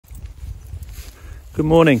Good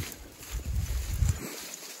morning.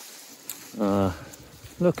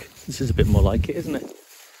 Look, this is a bit more like it, isn't it?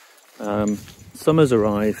 Summer's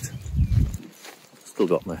arrived. Still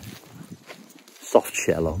got my soft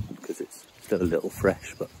shell on because it's still a little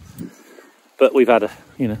fresh, but we've had a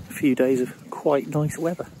few days of quite nice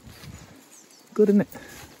weather. Good, isn't it?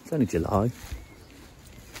 It's only July.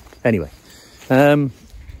 Anyway,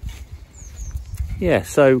 yeah.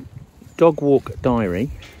 So, Dog Walk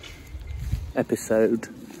Diary, episode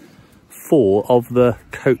 4 of the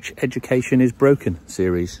Coach Education is Broken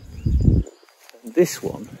series. This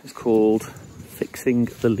one is called Fixing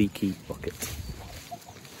the Leaky Bucket.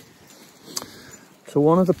 So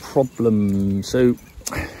one of the problems, so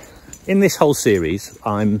in this whole series,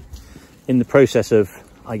 I'm in the process of,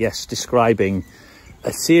 I guess, describing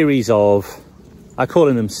a series of, I call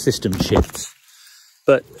them system shifts.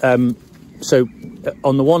 But so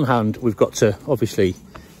on the one hand, we've got to obviously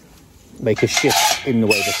make a shift in the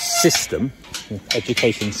way the system, the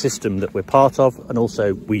education system that we're part of, and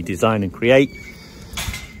also we design and create,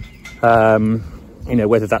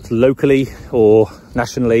 whether that's locally or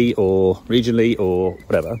nationally or regionally or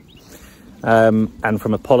whatever, and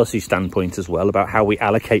from a policy standpoint as well, about how we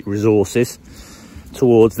allocate resources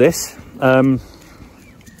towards this.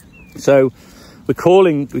 So we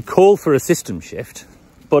call for a system shift,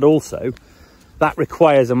 but also that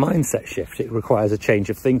requires a mindset shift. It requires a change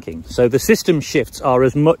of thinking. So the system shifts are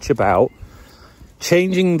as much about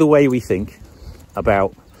changing the way we think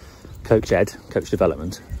about coach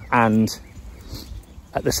development, and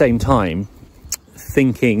at the same time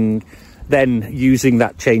then using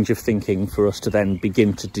that change of thinking for us to then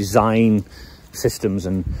begin to design systems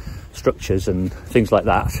and structures and things like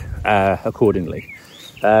that accordingly.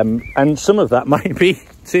 And some of that might be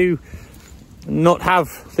to not have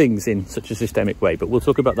things in such a systemic way, but we'll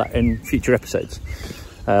talk about that in future episodes,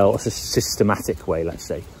 or a systematic way, let's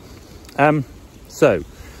say. When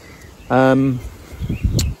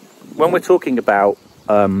we're talking about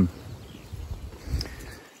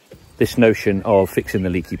this notion of fixing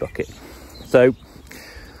the leaky bucket, so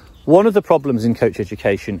one of the problems in coach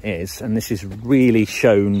education is, and this is really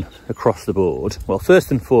shown across the board, well,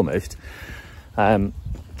 first and foremost,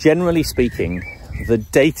 generally speaking, the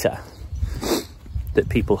data that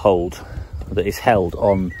people hold, that is held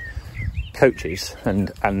on coaches and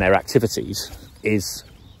their activities, is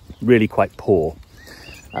really quite poor,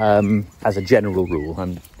 as a general rule.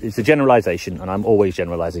 And it's a generalization, and I'm always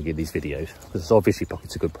generalizing in these videos because there's obviously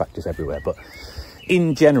pockets of good practice everywhere, but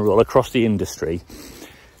in general across the industry,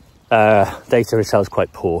 data is held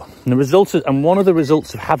quite poor. And one of the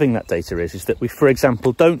results of having that data is that we, for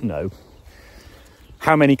example, don't know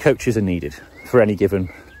how many coaches are needed for any given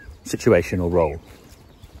situation or role.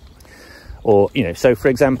 Or, so for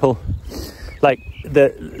example, like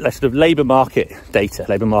the sort of labour market data,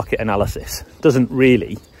 labour market analysis doesn't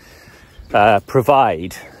really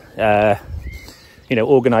provide,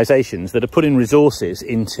 organisations that are putting resources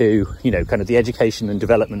into, kind of the education and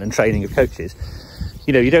development and training of coaches.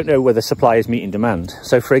 You don't know whether supply is meeting demand.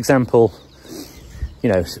 So for example,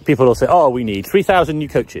 people will say, oh, we need 3,000 new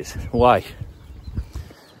coaches. Why?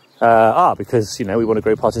 Because, we want to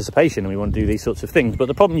grow participation and we want to do these sorts of things. But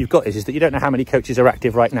the problem you've got is that you don't know how many coaches are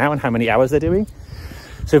active right now and how many hours they're doing.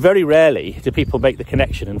 So very rarely do people make the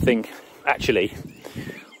connection and think, actually,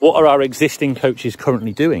 what are our existing coaches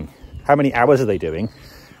currently doing? How many hours are they doing?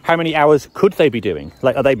 How many hours could they be doing?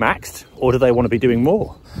 Like, are they maxed, or do they want to be doing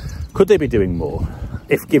more? Could they be doing more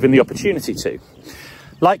if given the opportunity to?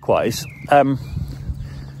 Likewise,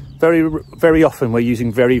 very, very often we're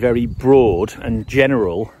using very, very broad and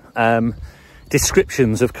general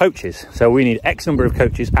descriptions of coaches. So we need X number of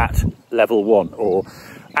coaches at level 1 or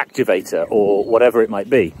activator or whatever it might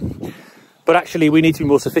be. But actually we need to be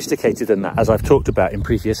more sophisticated than that, as I've talked about in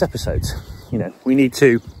previous episodes. We need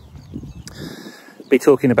to be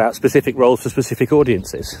talking about specific roles for specific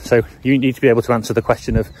audiences. So you need to be able to answer the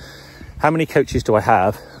question of, how many coaches do I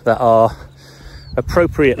have that are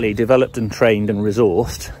appropriately developed and trained and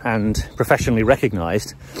resourced and professionally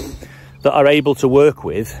recognised, that are able to work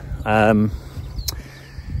with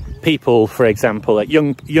people, for example, like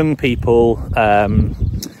young people,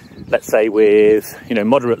 let's say with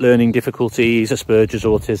moderate learning difficulties, Asperger's,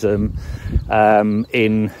 autism,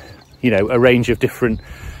 in a range of different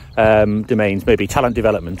domains, maybe talent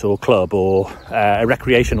development or club or a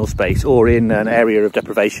recreational space, or in an area of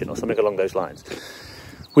deprivation or something along those lines.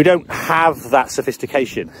 We don't have that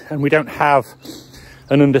sophistication, and we don't have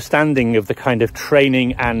an understanding of the kind of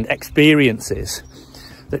training and experiences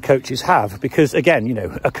that coaches have, because again,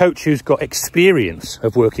 a coach who's got experience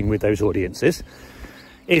of working with those audiences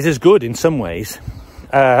is as good in some ways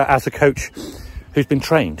as a coach who's been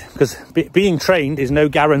trained, because being trained is no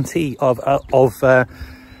guarantee of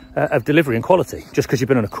delivery and quality. Just because you've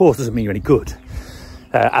been on a course doesn't mean you're any good,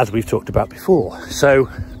 as we've talked about before. So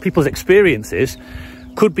people's experiences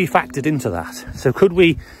could be factored into that. So could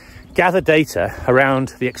we gather data around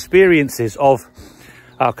the experiences of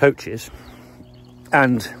our coaches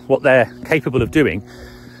and what they're capable of doing,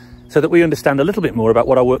 so that we understand a little bit more about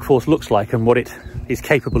what our workforce looks like and what it is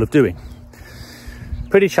capable of doing.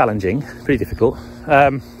 Pretty challenging, pretty difficult,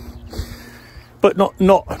 but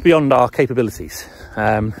not beyond our capabilities.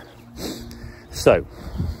 Why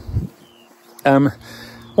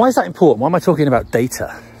is that important? Why am I talking about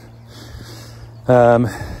data?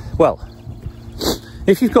 Well,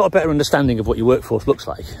 if you've got a better understanding of what your workforce looks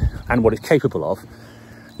like and what it's capable of,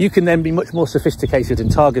 you can then be much more sophisticated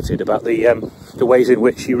and targeted about the ways in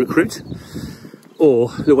which you recruit, or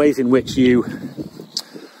the ways in which you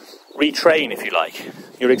retrain, if you like,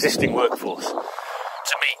 your existing workforce to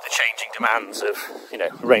meet the changing demands of, you know,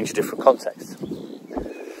 a range of different contexts.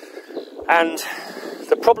 And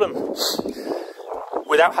the problem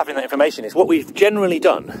without having that information is what we've generally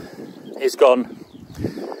done is gone,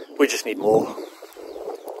 we just need more. And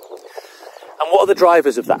what are the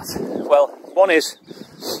drivers of that? Well, one is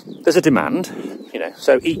there's a demand, you know,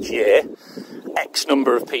 so each year X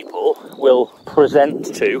number of people will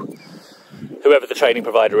present to whoever the training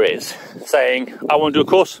provider is, saying, I want to do a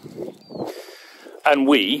course. And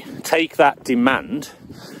we take that demand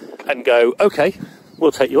and go, okay,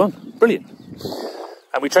 we'll take you on. Brilliant.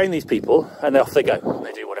 And we train these people and off they go.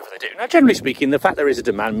 They do whatever they do. Now, generally speaking, the fact there is a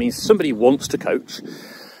demand means somebody wants to coach.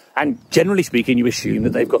 And generally speaking, you assume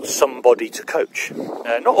that they've got somebody to coach.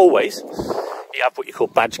 Not always. You have what you call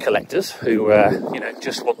badge collectors who, you know,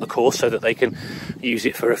 just want the course so that they can use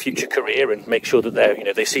it for a future career and make sure that they're, you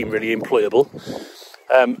know, they seem really employable.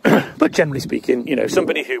 But generally speaking, you know,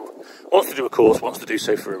 somebody who wants to do a course wants to do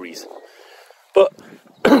so for a reason. But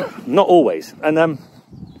not always. And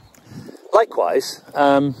likewise,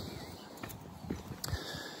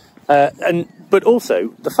 but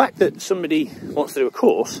also the fact that somebody wants to do a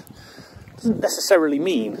course doesn't necessarily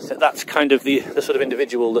mean that that's kind of the sort of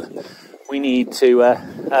individual that we need to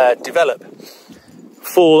develop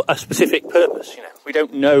for a specific purpose. You know, we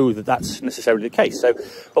don't know that that's necessarily the case. So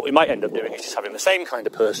what we might end up doing is just having the same kind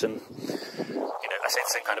of person, you know, I say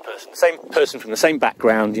the same kind of person, the same person from the same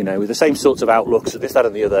background, you know, with the same sorts of outlooks, this, that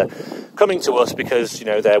and the other, coming to us because, you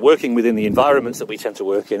know, they're working within the environments that we tend to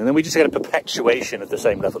work in, and then we just get a perpetuation of the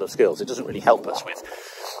same level of skills. It doesn't really help us with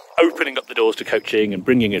opening up the doors to coaching and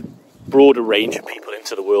bringing a broader range of people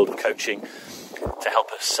into the world of coaching to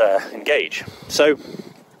help us engage. So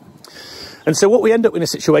what we end up in a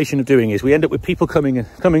situation of doing is we end up with people coming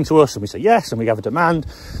to us and we say yes, and we have a demand,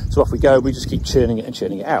 so off we go, we just keep churning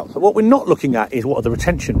it out. But what we're not looking at is what are the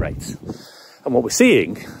retention rates. And what we're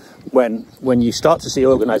seeing when you start to see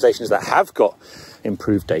organisations that have got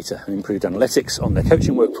improved data and improved analytics on their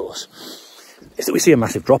coaching workforce is that we see a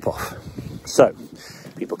massive drop-off. So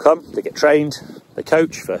people come, they get trained, they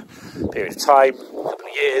coach for a period of time, a couple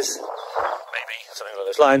of years, maybe something along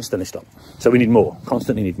those lines, then they stop. So we need more,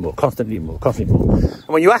 constantly need more, constantly need more, constantly more. And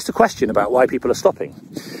when you ask the question about why people are stopping,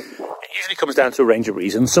 it usually comes down to a range of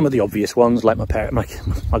reasons. Some of the obvious ones, like I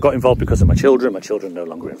got involved because of my children are no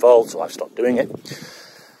longer involved, so I've stopped doing it.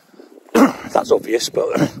 That's obvious,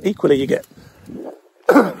 but equally you get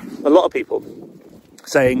a lot of people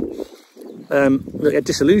saying that they're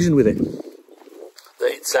disillusioned with it.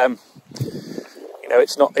 That it's you know,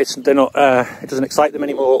 it doesn't excite them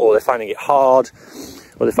anymore, or they're finding it hard,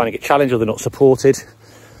 or they're finding it challenging, or they're not supported,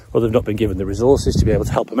 or they've not been given the resources to be able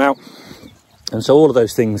to help them out. And so all of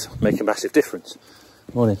those things make a massive difference.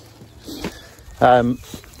 Morning. All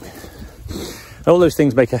those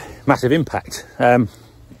things make a massive impact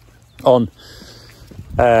on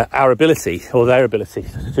our ability, or their ability,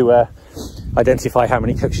 to identify how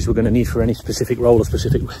many coaches we're going to need for any specific role or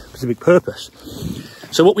specific purpose.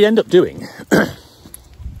 So what we end up doing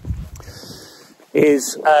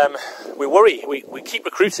is we worry, we keep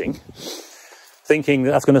recruiting, thinking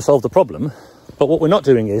that that's going to solve the problem. But what we're not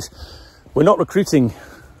doing is we're not recruiting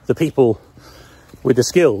the people with the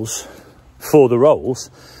skills for the roles,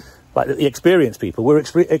 like the experienced people. We're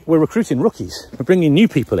recruiting rookies. We're bringing new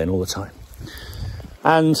people in all the time.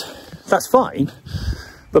 And that's fine.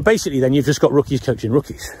 But basically then you've just got rookies coaching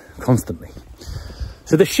rookies constantly.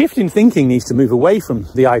 So the shift in thinking needs to move away from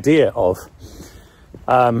the idea of,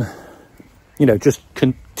 you know, just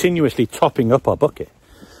continuously topping up our bucket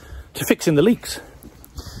to fixing the leaks.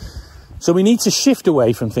 So we need to shift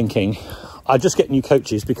away from thinking, I just get new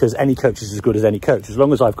coaches because any coach is as good as any coach. As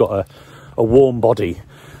long as I've got a warm body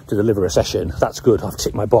to deliver a session, that's good, I've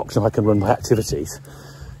ticked my box and I can run my activities.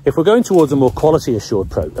 If we're going towards a more quality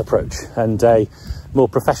assured approach and a more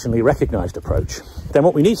professionally recognised approach, then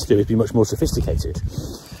what we need to do is be much more sophisticated.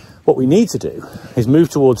 What we need to do is move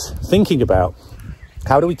towards thinking about,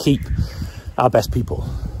 how do we keep our best people?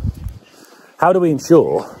 How do we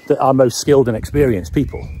ensure that our most skilled and experienced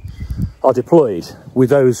people are deployed with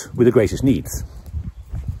those with the greatest needs?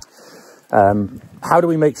 How do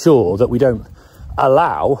we make sure that we don't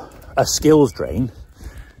allow a skills drain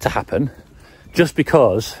to happen just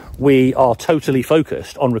because we are totally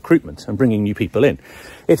focused on recruitment and bringing new people in?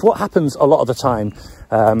 It's what happens a lot of the time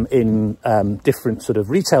in different sort of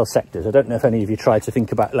retail sectors. I don't know if any of you try to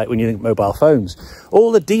think about, like when you think mobile phones,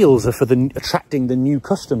 all the deals are for attracting the new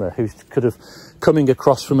customer who's kind of coming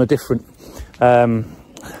across from a different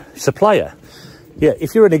supplier. Yeah,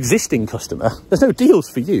 if you're an existing customer, there's no deals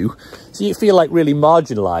for you, so you feel like really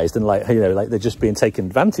marginalised and like, you know, like they're just being taken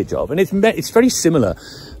advantage of. And it's very similar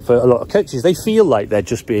for a lot of coaches. They feel like they're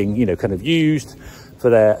just being, you know, kind of used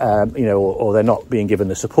for their, you know, or they're not being given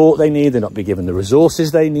the support they need. They're not being given the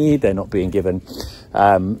resources they need. They're not being given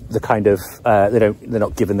the kind of, they're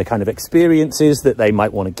not given the kind of experiences that they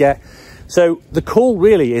might want to get. So the call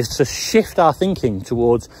really is to shift our thinking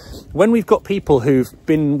towards, when we've got people who've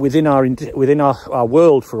been within our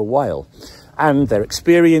world for a while, and they're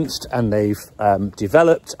experienced and they've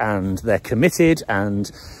developed and they're committed and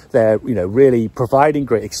they're, you know, really providing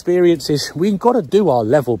great experiences, we've got to do our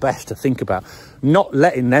level best to think about not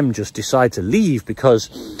letting them just decide to leave because,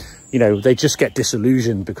 you know, they just get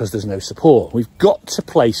disillusioned because there's no support. We've got to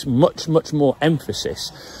place much, much more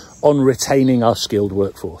emphasis on retaining our skilled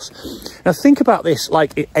workforce. Now think about this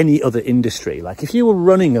like any other industry. Like if you were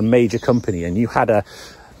running a major company and you had a,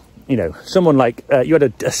 you know, someone like, you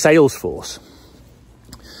had a sales force,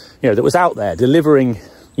 you know, that was out there delivering,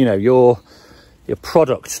 you know, your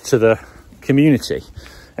product to the community.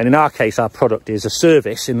 And in our case, our product is a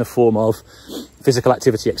service in the form of physical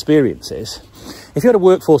activity experiences. If you had a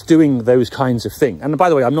workforce doing those kinds of things, and by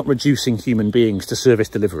the way, I'm not reducing human beings to service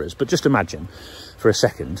deliverers, but just imagine for a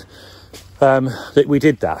second that we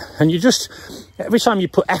did that. And you just, every time you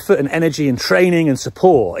put effort and energy and training and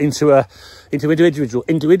support into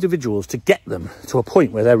individuals to get them to a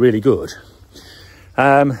point where they're really good,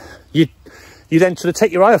 you then sort of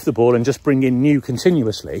take your eye off the ball and just bring in new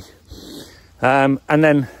continuously. And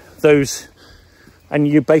then and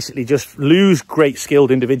you basically just lose great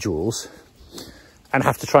skilled individuals and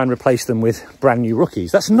have to try and replace them with brand new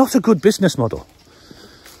rookies. That's not a good business model.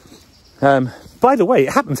 By the way,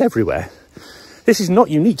 it happens everywhere. This is not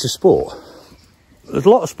unique to sport. There's a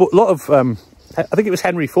lot of I think it was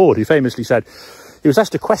Henry Ford who famously said, he was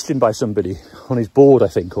asked a question by somebody on his board, I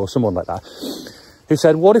think, or someone like that, who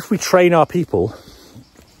said, what if we train our people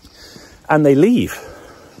and they leave?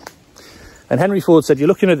 And Henry Ford said, you're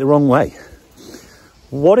looking at it the wrong way.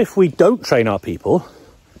 What if we don't train our people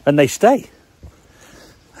and they stay?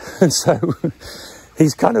 And so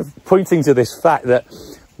he's kind of pointing to this fact that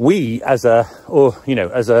we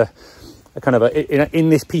in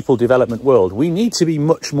this people development world, we need to be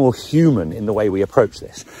much more human in the way we approach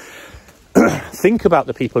this. Think about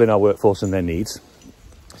the people in our workforce and their needs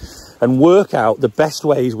and work out the best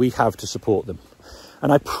ways we have to support them.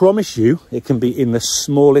 And I promise you, it can be in the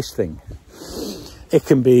smallest thing. It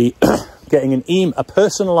can be getting a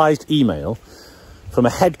personalised email from a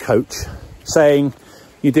head coach saying,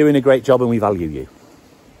 you're doing a great job and we value you.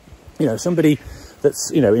 You know, somebody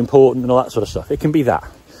that's, you know, important and all that sort of stuff. It can be that.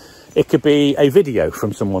 It could be a video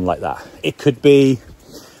from someone like that. It could be,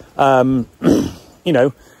 you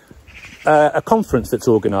know, a conference that's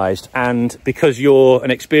organised, and because you're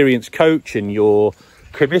an experienced coach and you're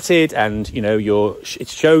committed and, you know,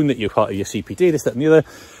 it's shown that you're part of your CPD, this, that and the other,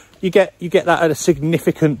 you get that at a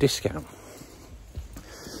significant discount.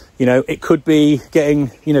 You know, it could be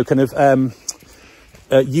getting, you know, kind of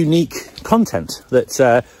unique content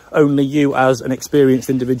that only you as an experienced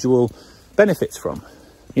individual benefits from,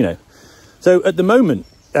 you know. So at the moment,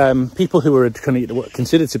 people who are kind of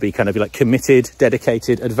considered to be kind of like committed,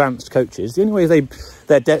 dedicated, advanced coaches, the only way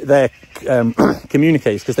they're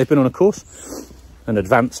communicate is because they've been on a course, an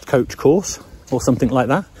advanced coach course or something like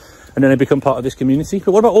that, and then they become part of this community.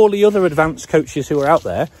 But what about all the other advanced coaches who are out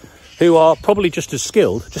there who are probably just as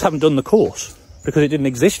skilled, just haven't done the course because it didn't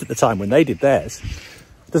exist at the time when they did theirs?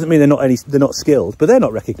 Doesn't mean they're not skilled, but they're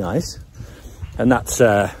not recognised. And that's,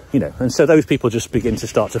 you know, and so those people just begin to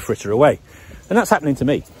start to fritter away. And that's happening to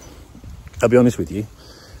me, I'll be honest with you.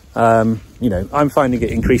 You know, I'm finding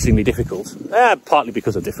it increasingly difficult, partly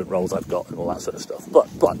because of different roles I've got and all that sort of stuff. But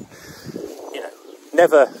you know,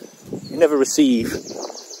 never receive,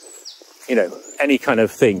 you know, any kind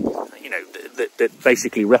of thing, you know, that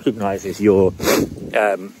basically recognises your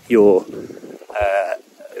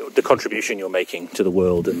the contribution you're making to the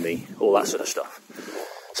world and all that sort of stuff.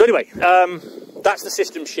 So anyway, that's the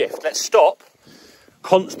system shift. Let's stop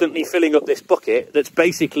constantly filling up this bucket that's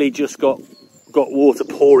basically just got water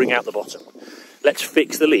pouring out the bottom. Let's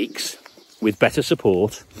fix the leaks with better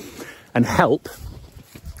support and help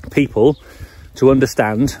people to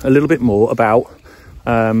understand a little bit more about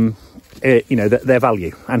you know, their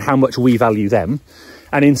value and how much we value them.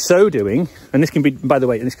 And in so doing, and this can be, by the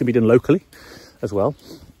way, this can be done locally as well,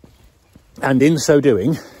 and in so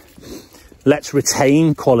doing, let's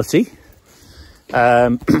retain quality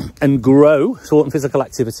and grow sport and physical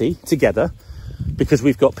activity together, because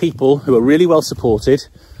we've got people who are really well supported,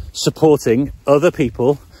 supporting other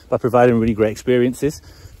people by providing really great experiences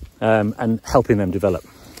and helping them develop.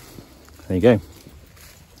 There you go.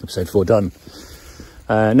 Episode 4 done.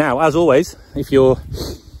 Now, as always, if you're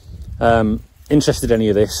interested in any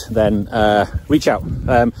of this, then reach out.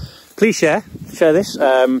 Please share this.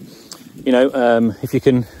 You know, if you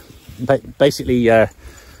can basically share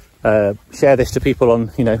this to people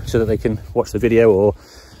on, you know, so that they can watch the video or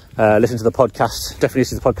listen to the podcast. Definitely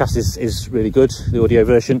listen to the podcast is really good, the audio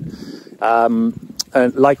version.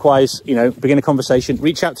 And likewise, you know, begin a conversation.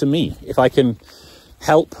 Reach out to me if I can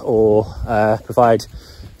help or provide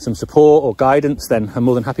some support or guidance, then I'm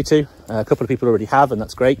more than happy to. A couple of people already have, and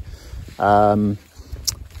that's great. And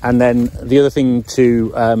then the other thing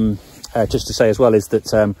to just to say as well is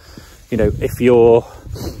that you know, if you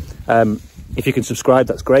can subscribe,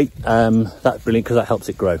 that's great. That's brilliant, because that helps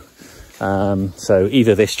it grow. So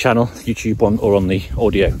either this channel, YouTube one, or on the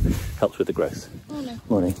audio helps with the growth.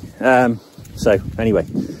 Morning. So anyway,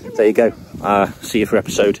 there you go. See you for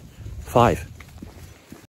episode 5.